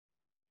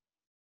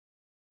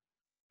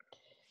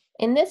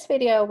In this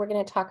video, we're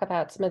going to talk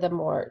about some of the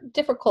more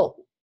difficult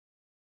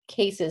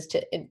cases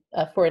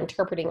for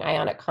interpreting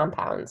ionic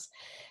compounds.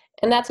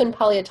 And that's when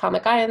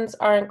polyatomic ions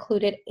are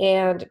included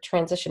and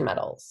transition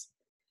metals.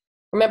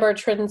 Remember,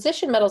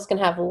 transition metals can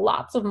have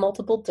lots of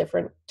multiple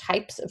different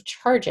types of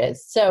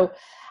charges. So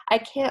I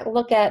can't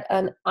look at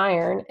an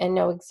iron and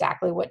know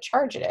exactly what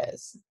charge it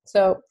is.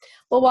 So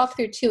we'll walk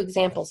through two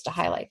examples to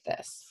highlight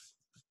this.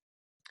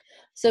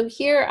 So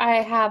here I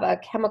have a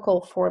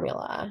chemical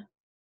formula.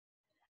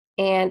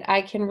 And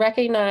I can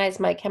recognize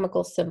my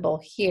chemical symbol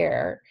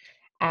here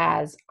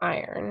as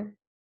iron.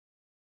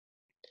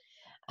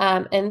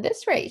 And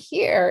this right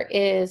here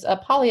is a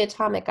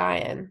polyatomic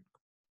ion.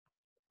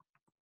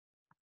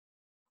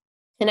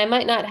 And I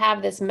might not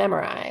have this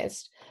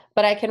memorized,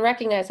 but I can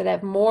recognize that I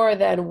have more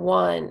than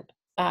one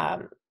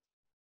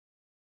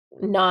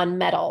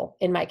non-metal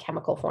in my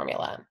chemical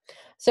formula.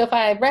 So if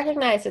I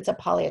recognize it's a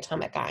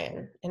polyatomic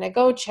ion, and I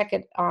go check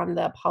it on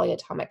the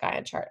polyatomic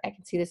ion chart, I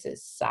can see this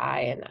is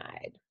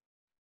cyanide.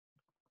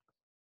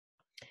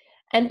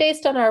 And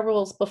based on our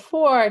rules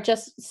before,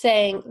 just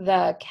saying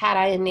the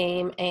cation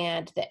name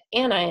and the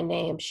anion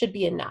name should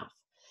be enough,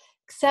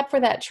 except for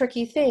that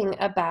tricky thing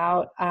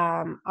about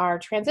our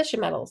transition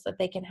metals, that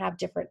they can have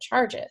different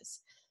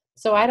charges.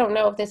 So I don't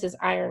know if this is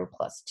iron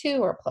 +2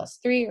 or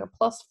 +3 or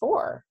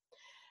 +4.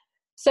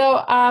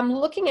 So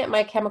looking at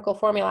my chemical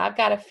formula, I've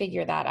got to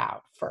figure that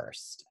out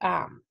first.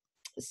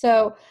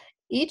 So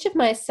each of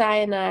my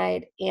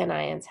cyanide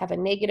anions have a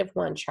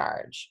 -1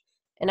 charge.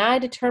 And I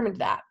determined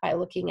that by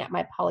looking at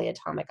my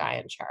polyatomic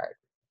ion chart.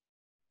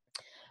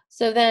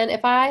 So then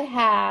if I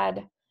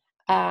had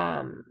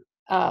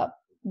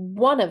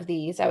one of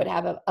these, I would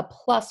have a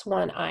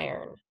 +1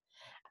 iron.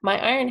 My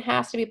iron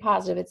has to be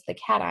positive, it's the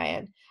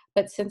cation.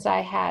 But since I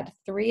had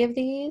 3 of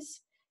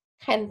these,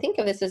 I can think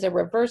of this as a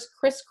reverse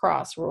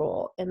crisscross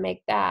rule and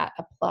make that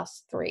a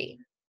 +3.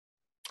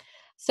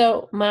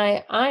 So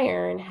my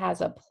iron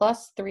has a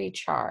 +3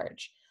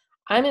 charge.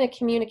 I'm going to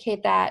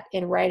communicate that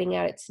in writing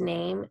out its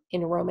name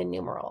in Roman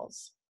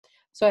numerals.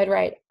 So I'd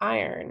write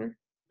iron,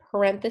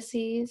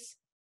 parentheses,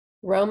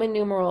 Roman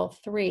numeral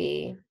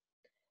 3,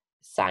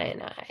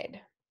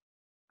 cyanide.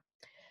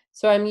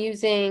 So I'm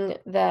using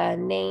the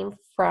name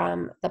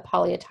from the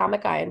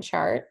polyatomic ion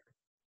chart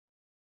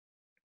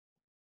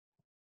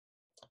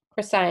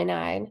for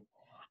cyanide.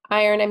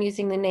 Iron, I'm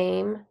using the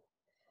name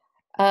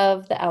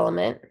of the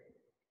element.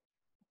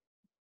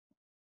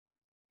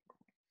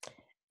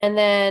 And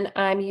then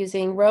I'm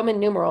using Roman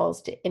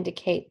numerals to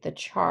indicate the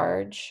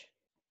charge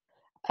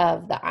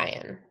of the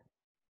ion,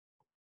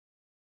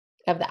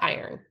 of the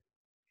iron.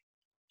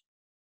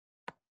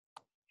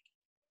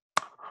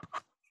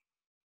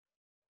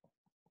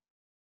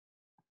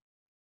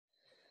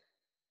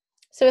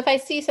 So if I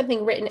see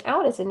something written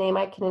out as a name,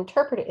 I can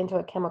interpret it into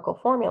a chemical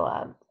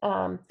formula.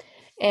 And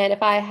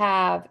if I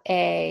have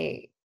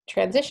a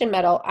transition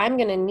metal, I'm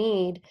going to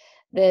need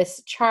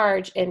this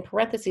charge in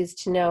parentheses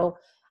to know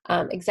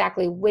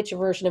exactly which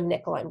version of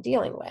nickel I'm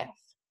dealing with.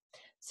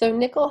 So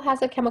nickel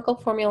has a chemical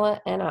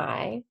formula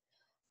Ni.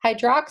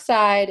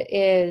 Hydroxide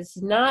is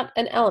not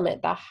an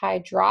element. The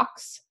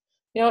hydrox,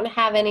 you don't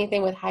have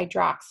anything with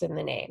hydrox in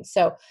the name.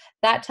 So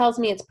that tells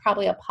me it's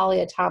probably a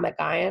polyatomic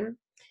ion. And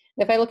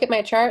if I look at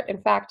my chart,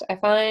 in fact, I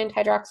find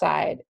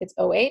hydroxide. It's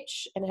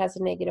OH and it has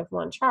a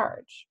 -1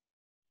 charge.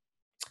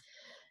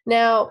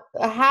 Now,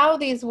 how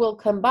these will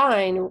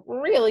combine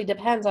really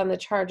depends on the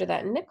charge of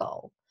that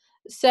nickel.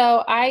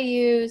 So I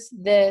use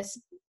this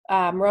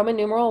Roman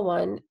numeral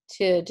 1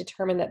 to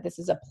determine that this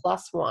is a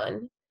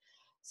 +1.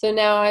 So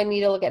now I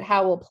need to look at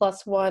how will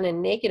 +1 and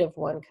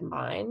 -1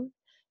 combine.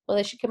 Well,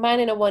 they should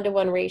combine in a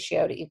 1-to-1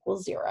 ratio to equal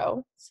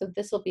 0. So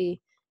this will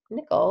be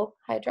nickel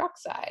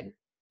hydroxide.